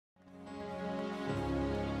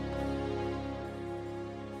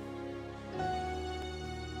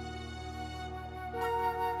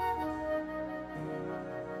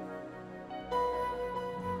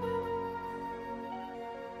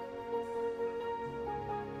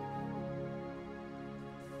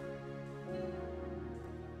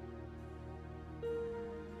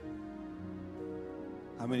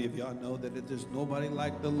How many of y'all know that there's nobody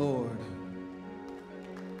like the Lord?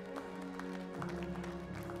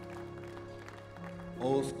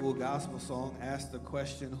 Old school gospel song asks the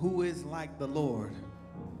question, who is like the Lord?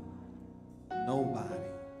 Nobody.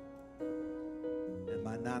 In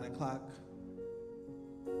my 9 o'clock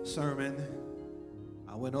sermon,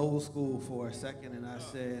 I went old school for a second and I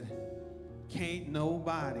said, can't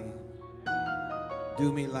nobody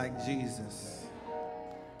do me like Jesus.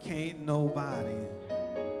 Can't nobody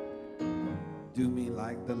do me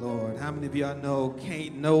like the Lord. How many of y'all know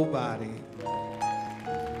can't nobody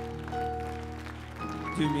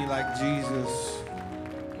do me like Jesus?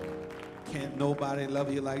 Can't nobody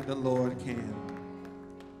love you like the Lord can.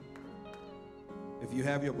 If you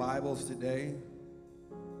have your Bibles today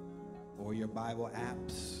or your Bible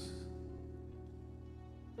apps,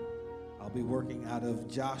 I'll be working out of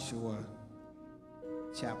Joshua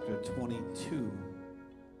chapter 22,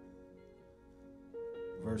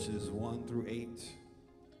 verses 1 through 8.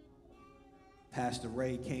 Pastor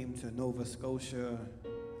Ray came to Nova Scotia,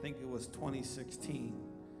 I think it was 2016,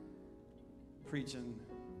 preaching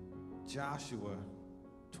Joshua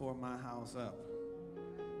tore my house up.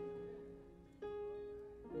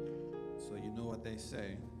 So you know what they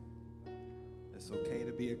say. It's okay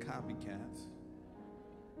to be a copycat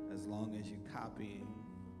as long as you're copying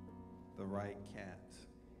the right cat.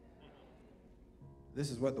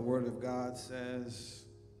 This is what the Word of God says.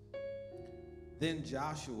 Then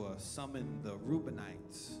Joshua summoned the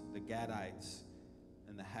Reubenites, the Gadites,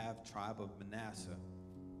 and the half-tribe of Manasseh,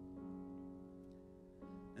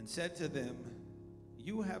 and said to them,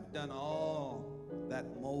 you have done all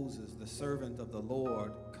that Moses, the servant of the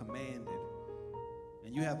Lord, commanded,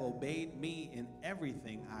 and you have obeyed me in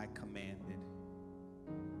everything I commanded.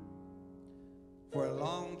 For a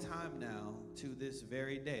long time now, to this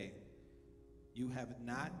very day, you have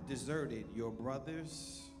not deserted your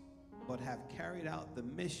brothers, but have carried out the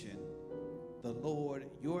mission the Lord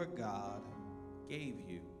your God gave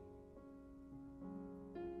you.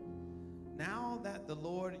 Now that the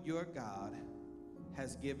Lord your God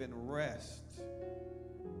has given rest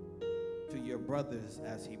to your brothers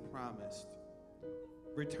as he promised,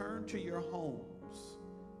 return to your homes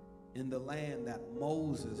in the land that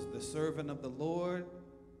Moses, the servant of the Lord,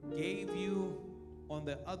 gave you on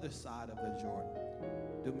the other side of the Jordan.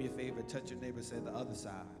 Do me a favor, touch your neighbor, say the other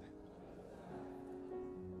side.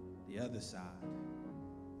 The other side.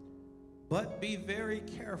 But be very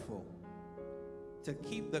careful to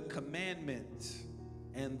keep the commandment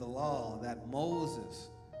and the law that Moses,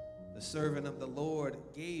 the servant of the Lord,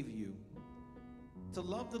 gave you, to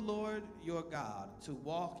love the Lord your God, to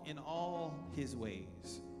walk in all his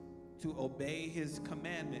ways, to obey his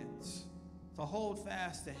commandments, to hold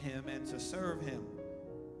fast to him and to serve him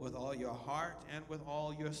with all your heart and with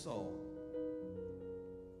all your soul.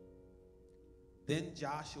 Then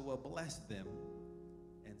Joshua blessed them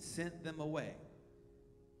and sent them away,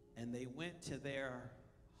 and they went to their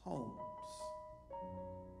homes.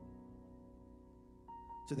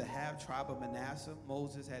 To the half-tribe of Manasseh,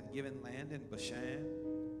 Moses had given land in Bashan,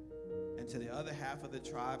 and to the other half of the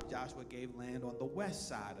tribe, Joshua gave land on the west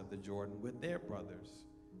side of the Jordan with their brothers.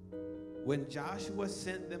 When Joshua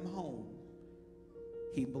sent them home,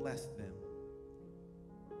 he blessed them.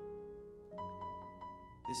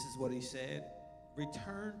 This is what he said: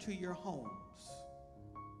 return to your homes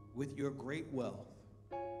with your great wealth,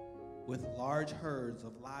 with large herds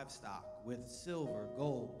of livestock, with silver,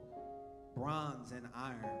 gold, bronze, and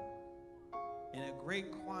iron, and a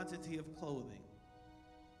great quantity of clothing,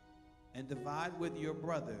 and divide with your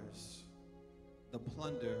brothers the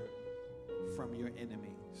plunder from your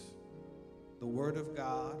enemies. The word of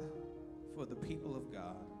God for the people of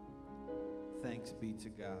God. Thanks be to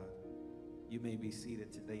God. You may be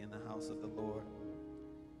seated today in the house of the Lord.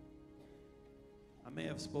 I may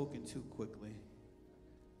have spoken too quickly.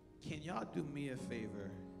 Can y'all do me a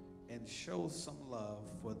favor and show some love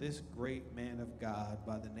for this great man of God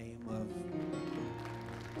by the name of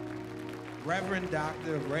Reverend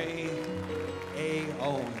Dr. Ray A.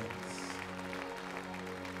 Owens.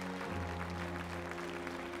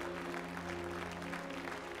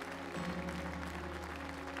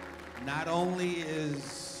 Not only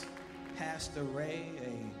is Pastor Ray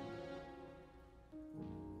a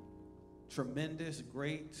tremendous,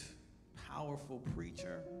 great, powerful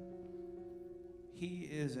preacher, he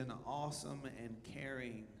is an awesome and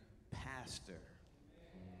caring pastor.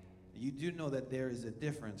 You do know that there is a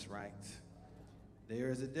difference, right? There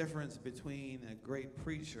is a difference between a great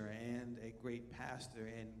preacher and a great pastor,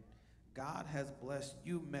 and God has blessed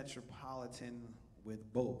you, Metropolitan,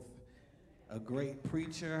 with both a great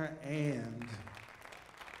preacher and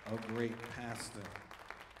a great pastor.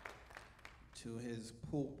 To his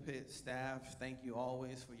pulpit staff, thank you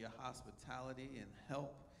always for your hospitality and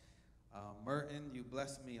help. Merton, you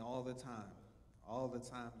bless me all the time. All the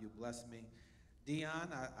time you bless me.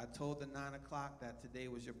 Dion, I told the 9 o'clock that today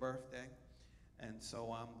was your birthday. And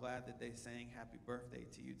so I'm glad that they sang happy birthday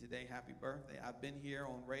to you today. Happy birthday. I've been here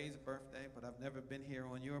on Ray's birthday, but I've never been here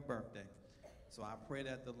on your birthday. So I pray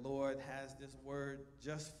that the Lord has this word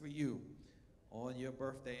just for you on your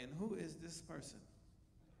birthday. And who is this person?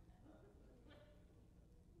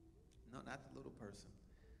 No, not the little person.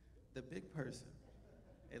 The big person.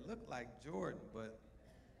 It looked like Jordan, but,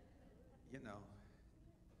 you know,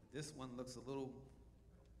 this one looks a little,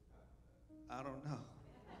 I don't know.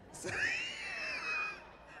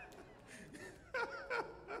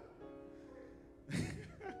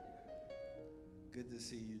 Good to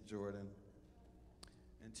see you, Jordan.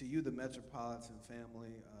 And to you, the Metropolitan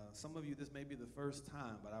family, some of you, this may be the first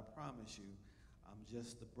time, but I promise you, I'm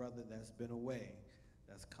just the brother that's been away,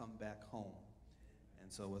 that's come back home.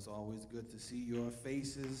 And so it's always good to see your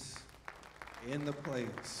faces in the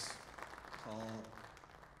place called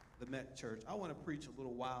the Met Church. I want to preach a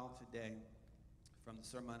little while today from the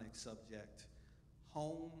sermonic subject,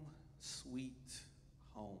 Home, Sweet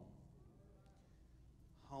Home.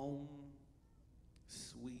 Home,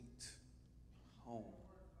 sweet home.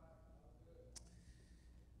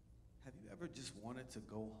 Have you ever just wanted to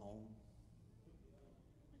go home?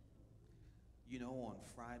 You know, on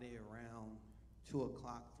Friday around 2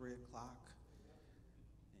 o'clock, 3 o'clock,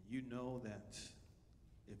 and you know that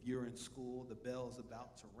if you're in school, the bell's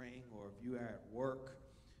about to ring, or if you're at work,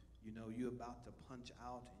 you know, you're about to punch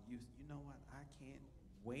out, and you know what, I can't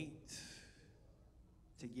wait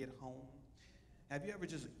to get home. Have you ever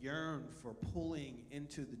just yearned for pulling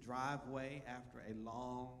into the driveway after a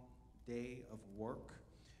long day of work?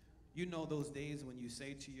 You know those days when you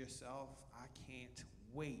say to yourself, I can't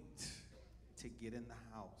wait to get in the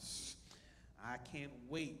house. I can't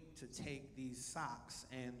wait to take these socks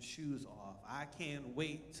and shoes off. I can't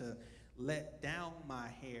wait to let down my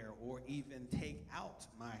hair or even take out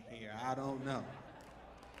my hair. I don't know.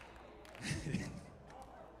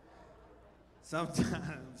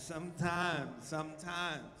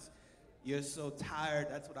 Sometimes you're so tired.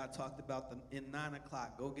 That's what I talked about in 9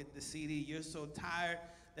 o'clock. Go get the CD. You're so tired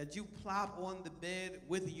that you plop on the bed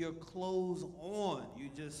with your clothes on.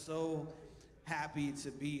 You're just so happy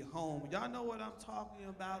to be home. Y'all know what I'm talking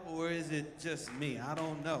about, or is it just me? I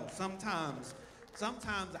don't know. Sometimes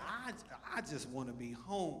I just want to be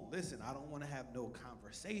home. Listen, I don't want to have no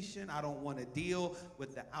conversation. I don't want to deal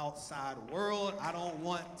with the outside world. I don't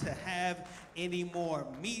want to have any more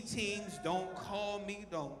meetings. Don't call me.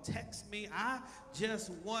 Don't text me. I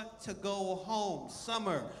just want to go home.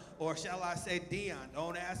 Summer, or shall I say Dion,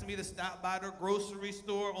 don't ask me to stop by the grocery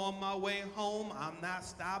store on my way home. I'm not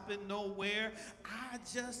stopping nowhere. I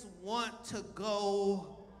just want to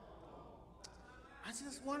go I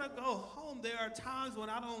just want to go home. There are times when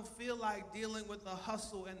I don't feel like dealing with the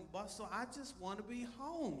hustle and bustle. I just want to be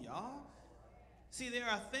home, y'all. See, there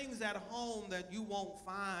are things at home that you won't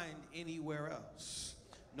find anywhere else,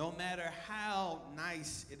 no matter how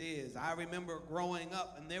nice it is. I remember growing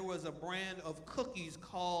up, and there was a brand of cookies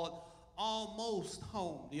called Almost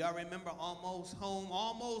Home. Do y'all remember Almost Home?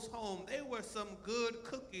 Almost Home. They were some good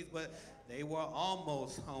cookies, but they were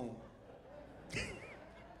almost home.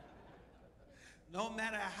 No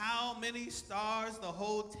matter how many stars the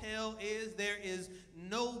hotel is, there is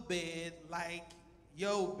no bed like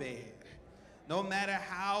your bed. No matter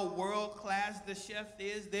how world-class the chef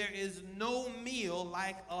is, there is no meal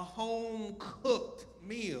like a home-cooked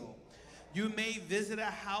meal. You may visit a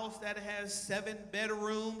house that has 7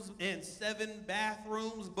 bedrooms and 7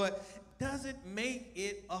 bathrooms, but doesn't make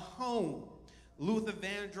it a home. Luther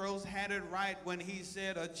Vandross had it right when he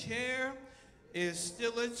said, a chair is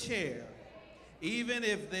still a chair, even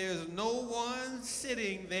if there's no one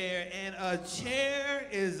sitting there, and a chair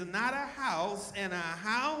is not a house, and a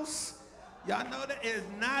house, y'all know that, is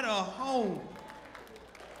not a home.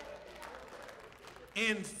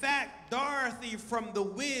 In fact, Dorothy from The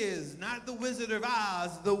Wiz, not The Wizard of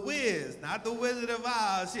Oz, The Wiz, not The Wizard of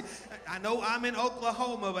Oz. I know I'm in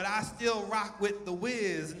Oklahoma, but I still rock with The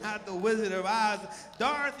Wiz, not The Wizard of Oz.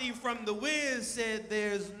 Dorothy from The Wiz said,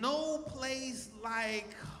 there's no place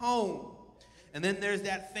like home. And then there's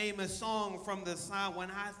that famous song from the song, when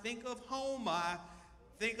I think of home, I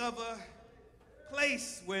think of a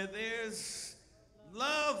place where there's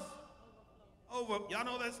love over, y'all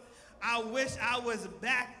know this? I wish I was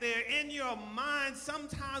back there. In your mind,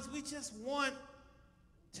 sometimes we just want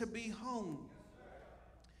to be home.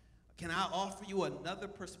 Can I offer you another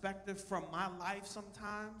perspective from my life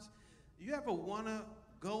sometimes? You ever want to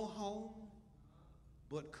go home,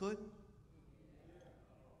 but couldn't?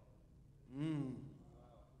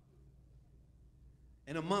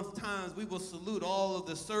 In a month's time, we will salute all of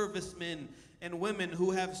the servicemen and women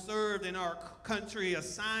who have served in our country,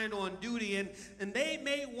 assigned on duty, and they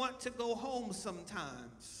may want to go home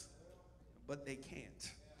sometimes, but they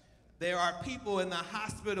can't. There are people in the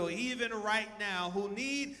hospital, even right now, who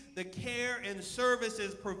need the care and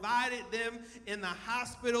services provided them in the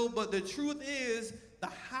hospital, but the truth is, the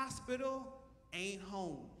hospital ain't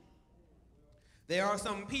home. There are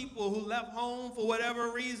some people who left home for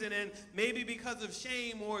whatever reason, and maybe because of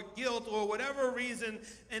shame or guilt or whatever reason,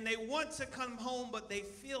 and they want to come home, but they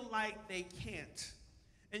feel like they can't.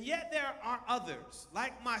 And yet there are others,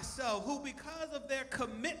 like myself, who because of their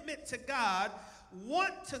commitment to God,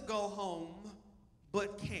 want to go home,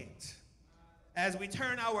 but can't. As we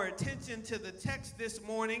turn our attention to the text this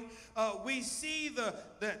morning, we see the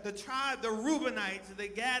tribe, the Reubenites, the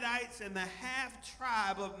Gadites, and the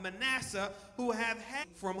half-tribe of Manasseh who have had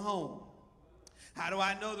from home. How do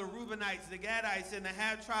I know the Reubenites, the Gadites, and the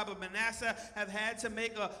half-tribe of Manasseh have had to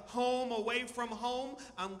make a home away from home?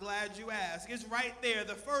 I'm glad you asked. It's right there.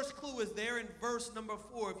 The first clue is there in verse number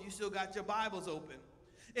 4, if you still got your Bibles open.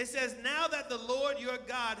 It says, now that the Lord your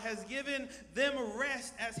God has given them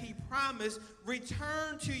rest as he promised,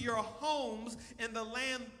 return to your homes in the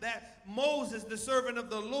land that Moses, the servant of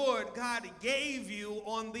the Lord, God gave you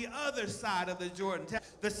on the other side of the Jordan.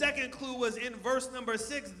 The second clue was in verse number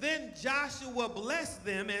 6. Then Joshua blessed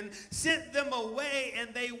them and sent them away,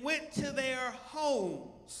 and they went to their homes.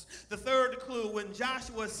 The third clue, when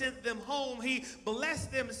Joshua sent them home, he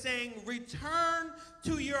blessed them, saying, return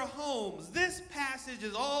to your homes. This passage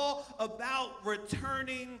is all about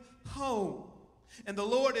returning home. And the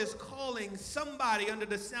Lord is calling somebody under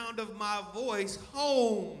the sound of my voice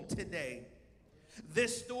home today.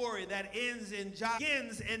 This story that ends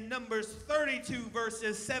begins in Numbers 32,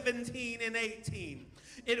 verses 17 and 18.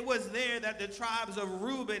 It was there that the tribes of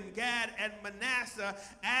Reuben, Gad, and Manasseh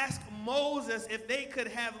asked Moses if they could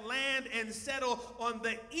have land and settle on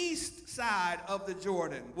the east side of the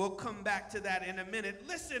Jordan. We'll come back to that in a minute.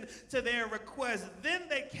 Listen to their request. Then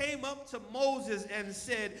they came up to Moses and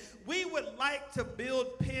said, we would like to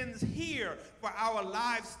build pens here for our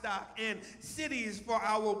livestock and cities for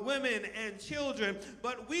our women and children,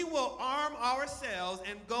 but we will arm ourselves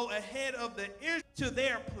and go ahead of the Israelites to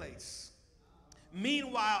their place.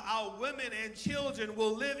 Meanwhile, our women and children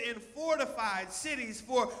will live in fortified cities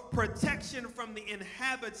for protection from the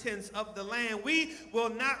inhabitants of the land. We will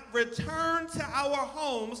not return to our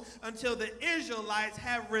homes until the Israelites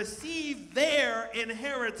have received their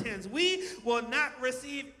inheritance. We will not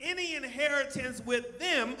receive any inheritance with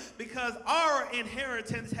them because our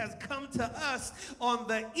inheritance has come to us on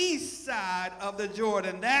the east side of the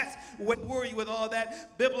Jordan. That's what worry with all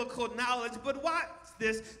that biblical knowledge. But watch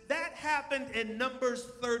this. That happened in Numbers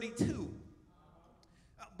 32.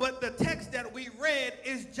 But the text that we read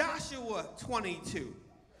is Joshua 22.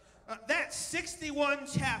 That's 61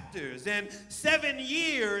 chapters and 7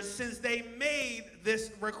 years since they made this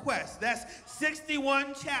request. That's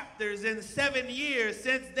 61 chapters and 7 years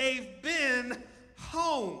since they've been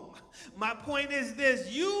home. My point is this: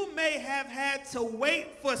 you may have had to wait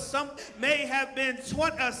for may have been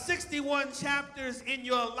 61 chapters in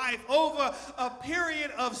your life over a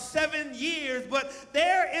period of 7 years, but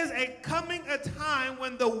there is coming a time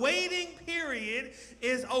when the waiting period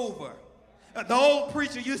is over. The old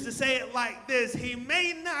preacher used to say it like this: he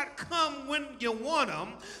may not come when you want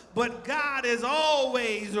him, but God is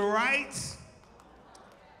always right.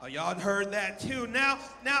 Oh, y'all heard that too. Now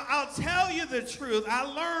I'll tell you the truth. I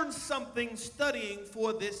learned something studying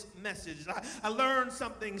for this message. I learned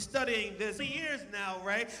something studying this years now,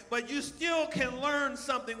 right? But you still can learn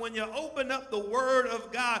something when you open up the Word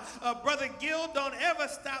of God. Brother Gil, don't ever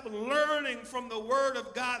stop learning from the Word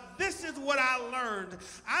of God. This is what I learned.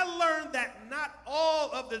 I learned that not all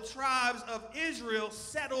of the tribes of Israel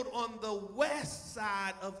settled on the west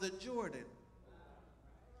side of the Jordan.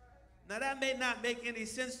 Now, that may not make any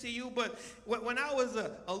sense to you, but when I was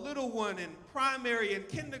a little one in primary and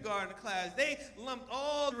kindergarten class, they lumped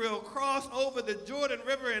all Israel, crossed over the Jordan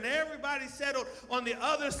River, and everybody settled on the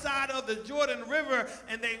other side of the Jordan River,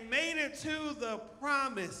 and they made it to the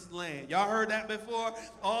promised land. Y'all heard that before?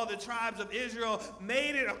 All the tribes of Israel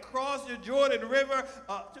made it across the Jordan River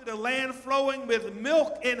to the land flowing with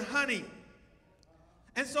milk and honey.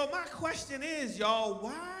 And so my question is, y'all,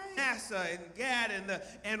 why Manasseh and Gad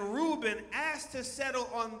and Reuben asked to settle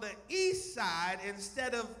on the east side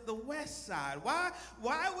instead of the west side?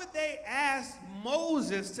 Why would they ask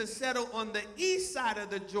Moses to settle on the east side of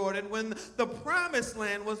the Jordan when the promised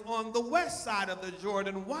land was on the west side of the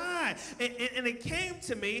Jordan? Why? And it came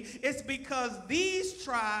to me, it's because these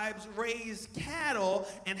tribes raised cattle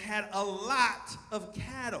and had a lot of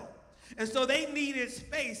cattle. And so they needed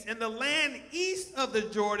space, and the land east of the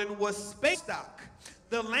Jordan was space stock.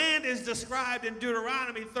 The land is described in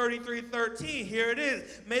Deuteronomy 33:13. Here it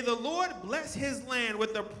is. May the Lord bless his land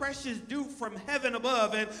with the precious dew from heaven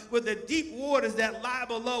above and with the deep waters that lie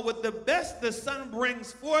below, with the best the sun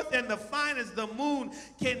brings forth and the finest the moon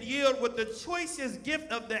can yield, with the choicest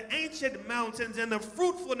gift of the ancient mountains and the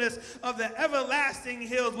fruitfulness of the everlasting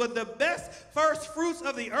hills, with the best first fruits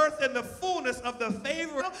of the earth and the fullness of the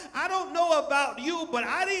favor. I don't know about you, but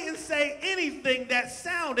I didn't say anything that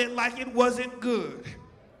sounded like it wasn't good.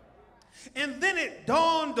 And then it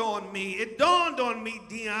dawned on me,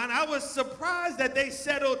 Dion, I was surprised that they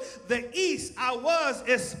settled the east. I was,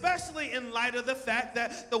 especially in light of the fact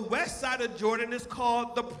that the west side of Jordan is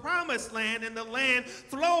called the promised land and the land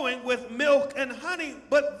flowing with milk and honey.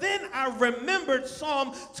 But then I remembered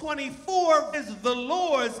Psalm 24 is the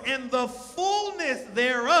Lord's and the fullness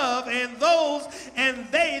thereof, and those and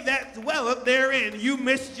they that dwelleth therein. You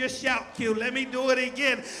missed your shout cue. Let me do it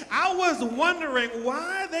again. I was wondering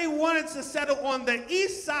why they wanted to settle on the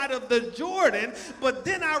east side of the Jordan, but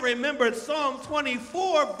then I remembered Psalm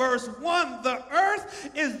 24 verse 1, the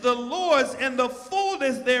earth is the Lord's and the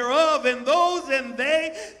fullness thereof, and those and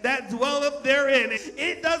they that dwelleth therein.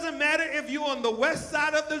 It doesn't matter if you're on the west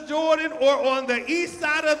side of the Jordan or on the east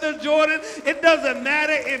side of the Jordan. It doesn't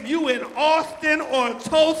matter if you in Austin or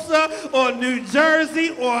Tulsa or New Jersey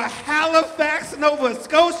or Halifax, Nova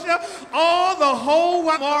Scotia, all the whole,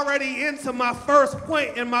 I'm already into my first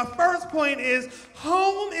point, and my first point is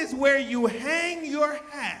home is where you hang your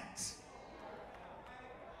hat.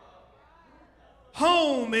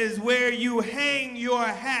 Home is where you hang your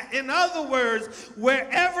hat. In other words,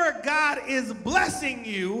 wherever God is blessing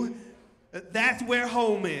you, that's where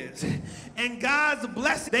home is. And God's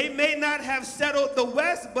blessing, they may not have settled the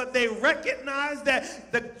west, but they recognized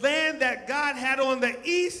that the land that God had on the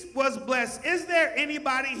east was blessed. Is there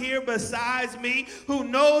anybody here besides me who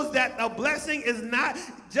knows that a blessing is not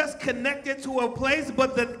just connected to a place,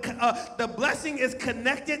 but the blessing is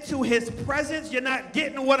connected to his presence? You're not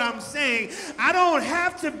getting what I'm saying. I don't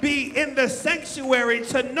have to be in the sanctuary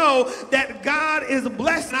to know that God is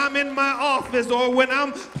blessed. I'm in my office, or when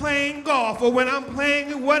I'm playing golf, or when I'm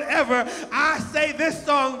playing whatever, I say this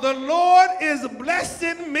song, the Lord is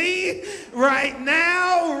blessing me right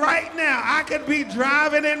now, right now. I could be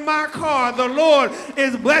driving in my car. The Lord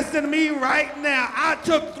is blessing me right now. I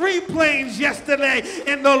took 3 planes yesterday,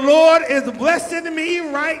 and the Lord is blessing me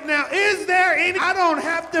right now. Is there any? I don't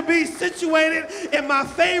have to be situated in my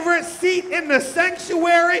favorite seat in the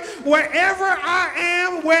sanctuary. Wherever I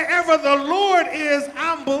am, wherever the Lord is,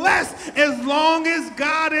 I'm blessed as long as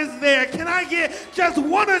God is there. Can I get just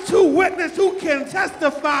 1 or 2 witnesses who can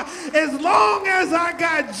testify? As long as I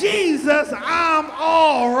got Jesus, I'm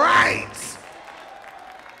all right.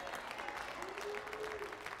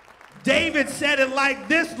 David said it like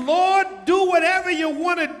this, Lord, do whatever you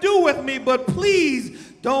want to do with me, but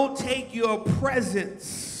please don't take your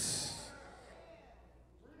presence.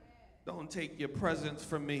 Don't take your presence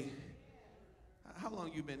from me. How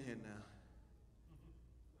long you been here now?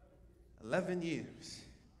 11 years.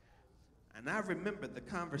 And I remember the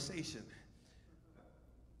conversation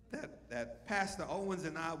that Pastor Owens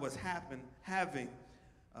and I was having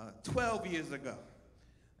 12 years ago.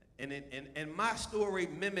 And my story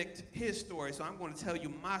mimicked his story, so I'm going to tell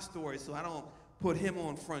you my story so I don't put him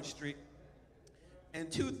on Front Street. In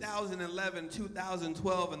 2011,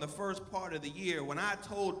 2012, in the first part of the year, when I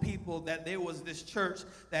told people that there was this church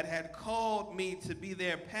that had called me to be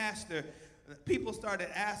their pastor, people started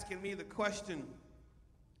asking me the question,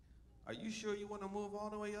 are you sure you want to move all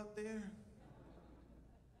the way up there?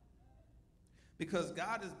 Because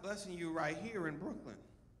God is blessing you right here in Brooklyn.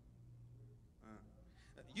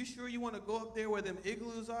 You sure you want to go up there where them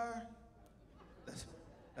igloos are? That's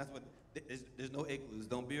what. There's no igloos.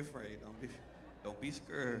 Don't be afraid. Don't be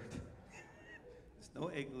scared. There's no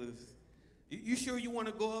igloos. You sure you want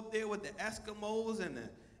to go up there with the Eskimos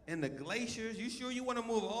and the glaciers? You sure you want to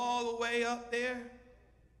move all the way up there?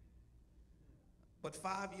 But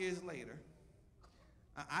 5 years later,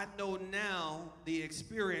 I know now the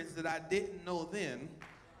experience that I didn't know then,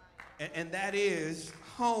 and that is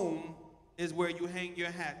home is where you hang your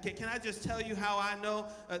hat. Can I just tell you how I know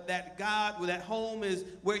that home is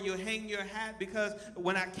where you hang your hat? Because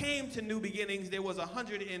when I came to New Beginnings, there was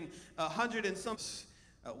 100 and some.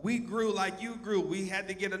 We grew like you grew. We had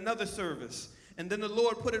to get another service. And then the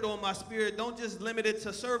Lord put it on my spirit, don't just limit it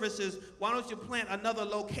to services. Why don't you plant another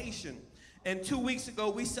location? And 2 weeks ago,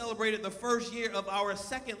 we celebrated the first year of our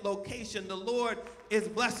second location. The Lord is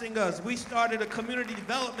blessing us. We started a community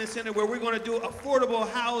development center where we're going to do affordable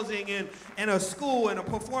housing and a school and a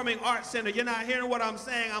performing arts center. You're not hearing what I'm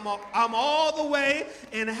saying. I'm all the way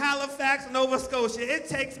in Halifax, Nova Scotia. It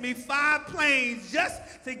takes me 5 planes just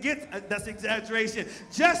to get, that's exaggeration,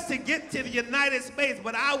 just to get to the United States.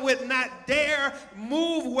 But I would not dare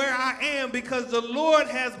move where I am because the Lord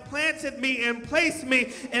has planted me and placed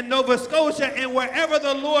me in Nova Scotia. And wherever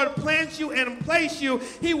the Lord plants you and place you,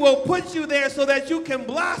 he will put you there so that you can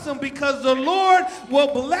blossom, because the Lord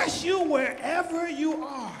will bless you wherever you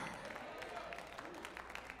are.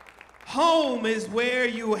 Home is where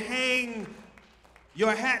you hang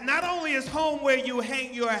your hat. Not only is home where you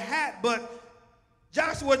hang your hat, but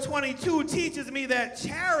Joshua 22 teaches me that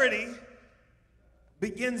charity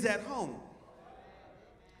begins at home.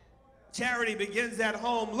 Charity begins at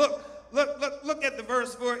home. Look at the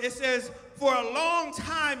verse. It says, for a long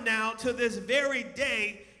time now, to this very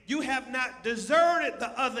day, you have not deserted the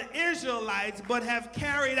other Israelites, but have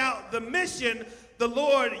carried out the mission the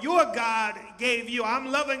Lord your God gave you.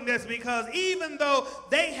 I'm loving this because even though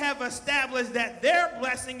they have established that their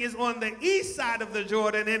blessing is on the east side of the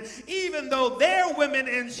Jordan, and even though their women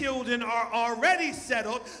and children are already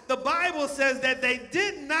settled, the Bible says that they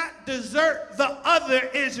did not desert the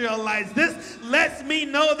other Israelites. This lets me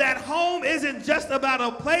know that home isn't just about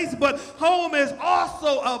a place, but home is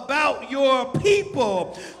also about your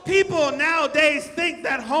people. People nowadays think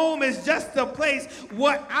that home is just a place,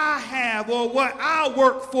 what I have or what I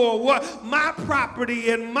work for, what my property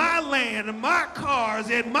and my land and my cars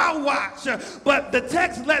and my watch. But the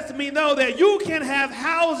text lets me know that you can have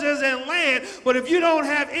houses and land, but if you don't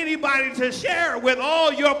have anybody to share it with,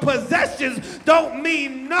 all your possessions don't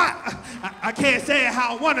mean not. I can't say it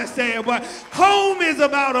how I want to say it, but home is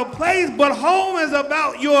about a place, but home is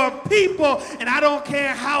about your people. And I don't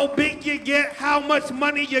care how big you get, how much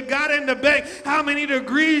money you got in the bank, how many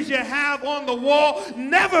degrees you have on the wall.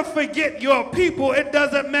 Never forget your people. It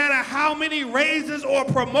doesn't matter how many raises or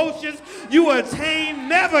promotions you attain.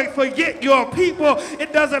 Never forget your people.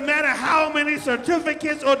 It doesn't matter how many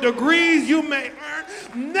certificates or degrees you may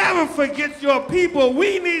earn. Never forget your people.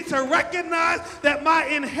 We need to recognize that my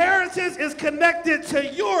inheritance is connected to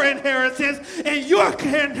your inheritance, and your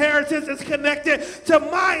inheritance is connected to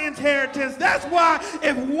my inheritance. That's why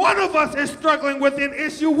if one of us is struggling with an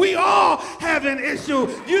issue, we all have an issue.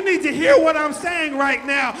 You need to hear what I'm saying right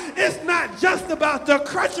now. It's not just about the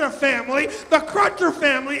Crutcher family. The Crutcher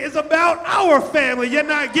family is about our family. You're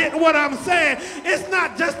not getting what I'm saying. It's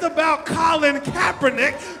not just about Colin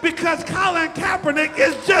Kaepernick, because Colin Kaepernick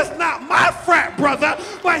is just not my frat brother,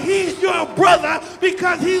 but he's your brother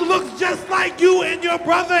because he looks just like you and your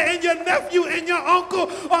brother and your nephew and your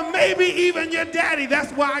uncle, or maybe even your daddy.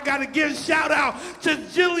 That's why I got to give shout out to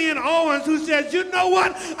Jillian Owens, who says, you know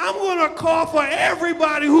what? I'm going to call for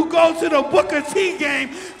everybody who goes to the Booker T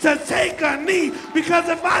game to take a knee, because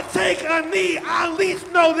if I take a knee, I at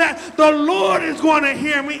least know that the Lord is going to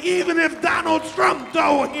hear me, even if Donald Trump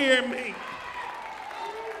don't hear me.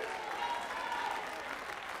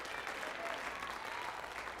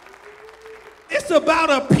 It's about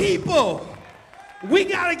a people. We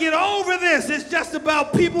got to get over this. It's just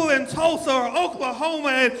about people in Tulsa or Oklahoma.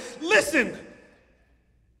 And listen,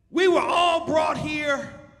 we were all brought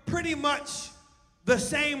here pretty much the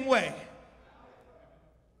same way.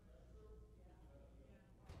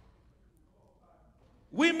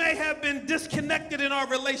 We may have been disconnected in our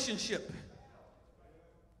relationship.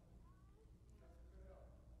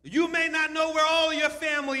 You may not know where all your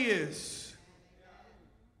family is.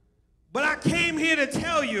 But I came here to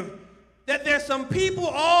tell you that there's some people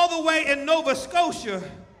all the way in Nova Scotia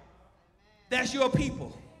that's your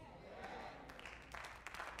people.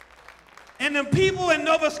 And the people in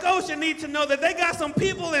Nova Scotia need to know that they got some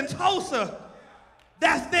people in Tulsa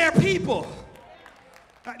that's their people.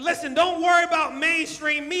 Listen, don't worry about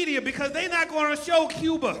mainstream media, because they're not going to show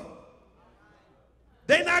Cuba.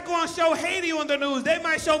 They're not going to show Haiti on the news. They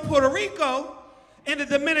might show Puerto Rico and the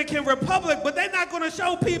Dominican Republic, but they're not going to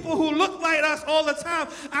show people who look like us all the time.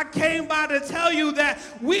 I came by to tell you that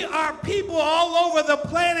we are people all over the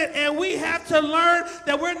planet, and we have to learn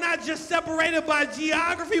that we're not just separated by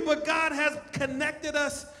geography, but God has connected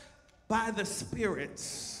us by the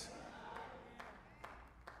spirits.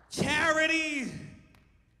 Charity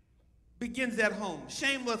begins at home.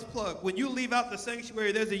 Shameless plug. When you leave out the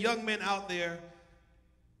sanctuary, there's a young man out there.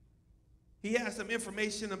 He has some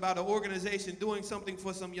information about an organization doing something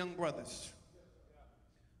for some young brothers.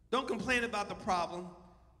 Don't complain about the problem,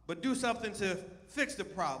 but do something to fix the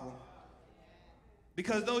problem.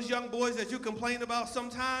 Because those young boys that you complain about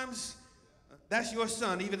sometimes, that's your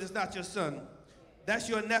son, even if it's not your son. That's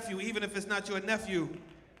your nephew, even if it's not your nephew.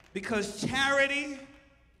 Because charity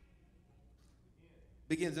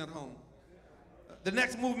begins at home. The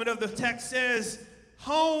next movement of the text says,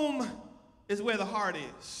 home is where the heart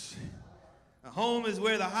is. Home is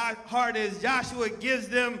where the heart is. Joshua gives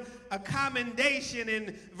them a commendation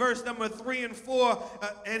in verse number 3 and 4,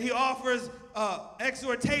 and he offers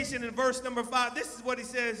exhortation in verse number 5. This is what he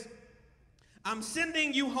says: I'm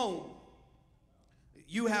sending you home.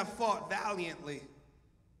 You have fought valiantly.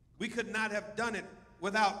 We could not have done it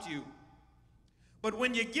without you. But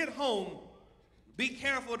when you get home, be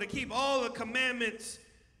careful to keep all the commandments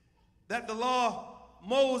that the law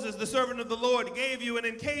Moses, the servant of the Lord, gave you. And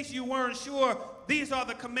in case you weren't sure, these are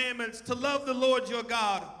the commandments: to love the Lord your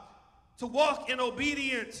God, to walk in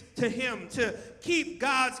obedience to him, to keep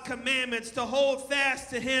God's commandments, to hold fast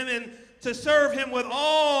to him, and to serve him with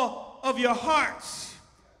all of your hearts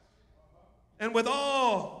and with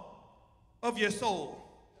all of your soul.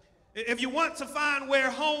 If you want to find where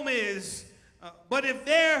home is, but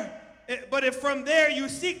if from there you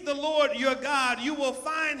seek the Lord your God, you will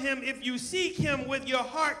find him if you seek him with your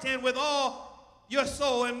heart and with all your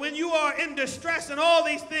soul. And when you are in distress and all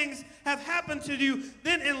these things have happened to you,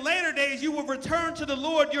 then in later days you will return to the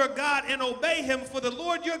Lord your God and obey him. For the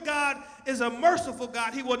Lord your God is a merciful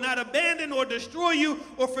God. He will not abandon or destroy you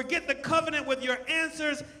or forget the covenant with your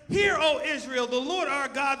ancestors. Hear, O Israel, the Lord our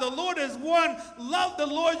God, the Lord is one. Love the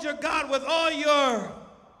Lord your God with all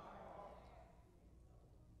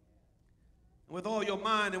your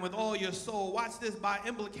mind and with all your soul. Watch this. By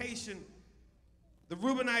implication, the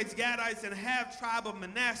Reubenites, Gadites, and half tribe of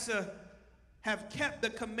Manasseh have kept the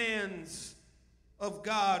commands of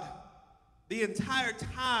God the entire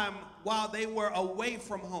time while they were away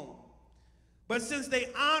from home. But since they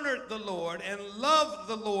honored the Lord and loved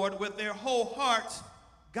the Lord with their whole hearts,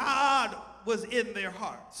 God was in their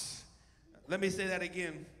hearts. Let me say that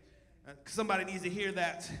again. Somebody needs to hear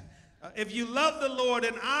that. If you love the Lord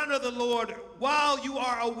and honor the Lord while you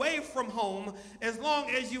are away from home, as long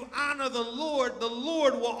as you honor the Lord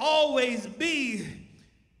will always be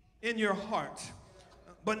in your heart.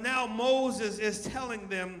 But now Moses is telling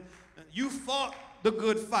them, you fought the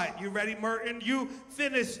good fight. You ready, Merton? You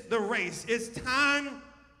finished the race. It's time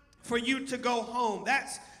for you to go home.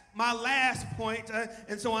 That's my last point,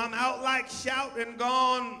 and so I'm out like shout and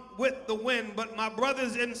gone with the wind. But my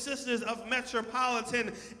brothers and sisters of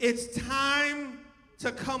Metropolitan, it's time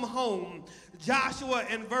to come home. Joshua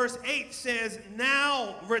in verse 8 says,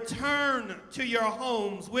 now return to your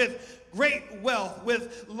homes with great wealth,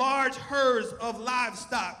 with large herds of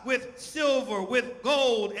livestock, with silver, with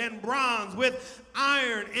gold and bronze, with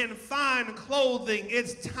iron and fine clothing.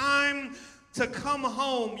 It's time to come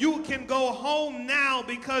home. You can go home now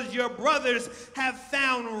because your brothers have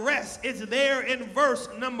found rest. It's there in verse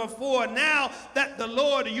number 4. Now that the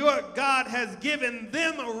Lord your God has given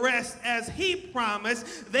them rest as he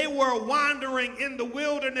promised, they were wandering in the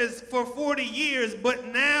wilderness for 40 years, but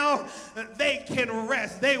now they can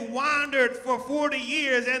rest. They wandered for 40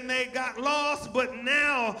 years and they got lost, but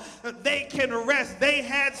now they can rest. They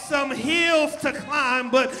had some hills to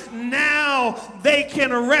climb, but now they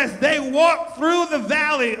can rest. They walked through the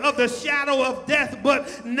valley of the shadow of death,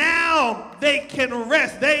 but now they can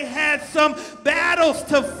rest. They had some battles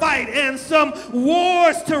to fight and some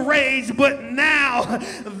wars to rage, but now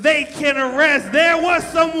they can rest. There were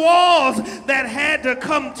some walls that had to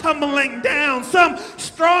come tumbling down, some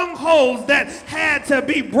strongholds that had to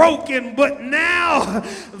be broken, but now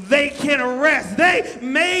they can rest. They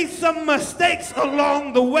made some mistakes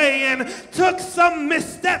along the way and took some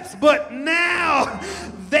missteps, but now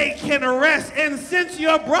they can rest. And since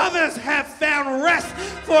your brothers have found rest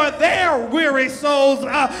for their weary souls,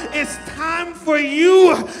 it's time for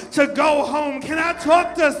you to go home. Can I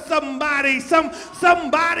talk to somebody,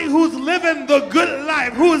 somebody who's living the good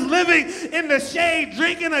life, who's living in the shade,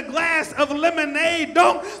 drinking a glass of lemonade?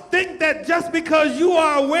 Don't think that just because you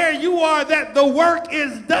are where you are that the work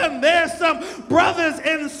is done. There's some brothers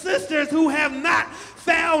and sisters who have not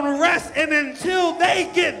found rest, and until they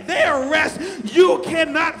get their rest, you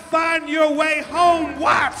cannot find your way home.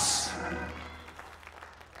 Watch.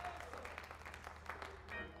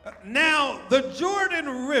 Now, the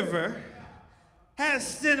Jordan River has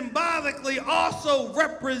symbolically also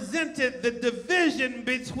represented the division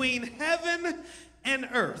between heaven and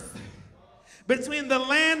earth. between the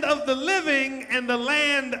land of the living and the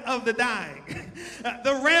land of the dying,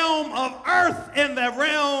 the realm of earth and the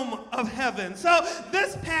realm of heaven. So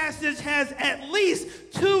this passage has at least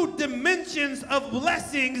two dimensions of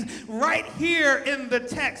blessings right here in the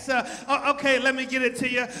text. Okay, let me get it to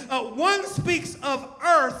you. One speaks of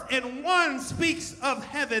earth and one speaks of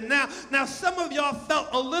heaven. Now some of y'all felt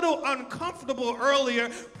a little uncomfortable earlier,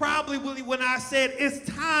 probably when I said it's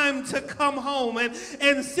time to come home. And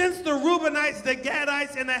since the Reubenites, the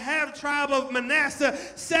Gadites, and the half tribe of Manasseh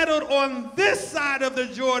settled on this side of the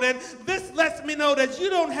Jordan, this lets me know that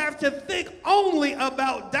you don't have to think only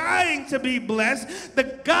about dying to be blessed.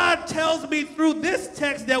 God tells me through this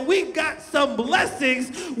text that we've got some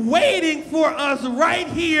blessings waiting for us right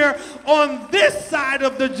here on this side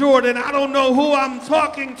of the Jordan. I don't know who I'm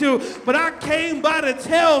talking to, but I came by to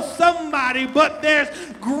tell somebody, but there's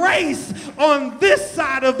grace on this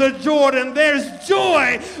side of the Jordan. There's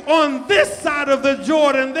joy on this side of the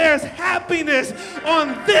Jordan. There's happiness on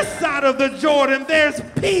this side of the Jordan. There's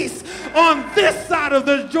peace on this side of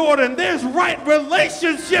the Jordan. There's right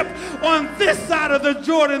relationship on this side of the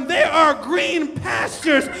Jordan. There are green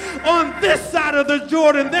pastures on this side of the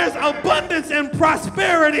Jordan. There's abundance and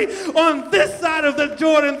prosperity on this side of the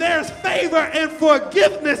Jordan. There's favor and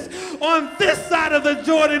forgiveness on this side of the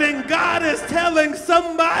Jordan. And God is telling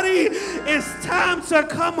somebody it's time to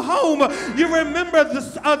come home. You remember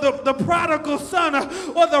the prodigal son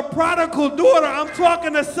or the prodigal daughter. I'm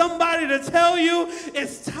talking to somebody to tell you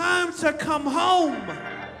it's time to come home.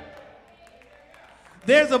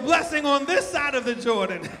 There's a blessing on this side of the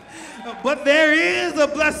Jordan, but there is a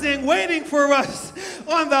blessing waiting for us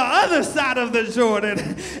on the other side of the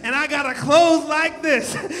Jordan. And I got to close like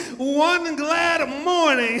this. One glad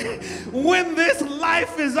morning, when this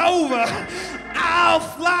life is over, I'll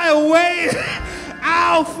fly away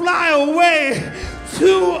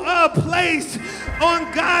to a place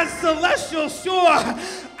on God's celestial shore.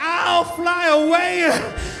 I'll fly away.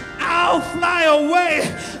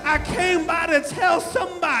 I came by to tell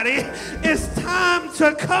somebody it's time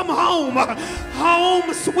to come home.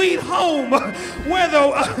 Home, sweet home, where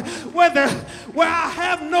I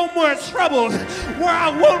have no more troubles, where I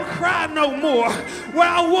won't cry no more, where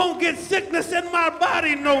I won't get sickness in my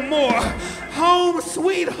body no more. Home,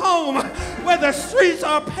 sweet home, where the streets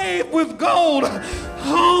are paved with gold.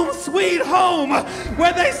 Home, sweet home,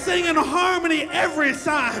 where they sing in harmony every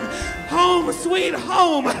time. Home, sweet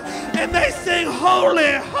home, and they sing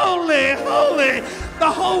holy, holy, holy. The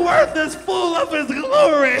whole earth is full of his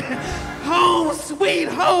glory. Home, sweet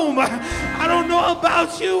home. I don't know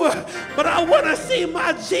about you, but I want to see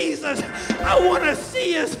my Jesus. I want to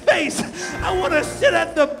see his face. I want to sit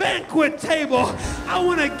at the banquet table. I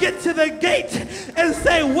want to get to the gate and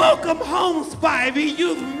say, welcome home, Spivey.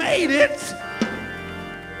 You've made it.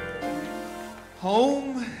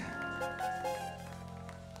 Home,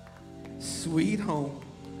 sweet home.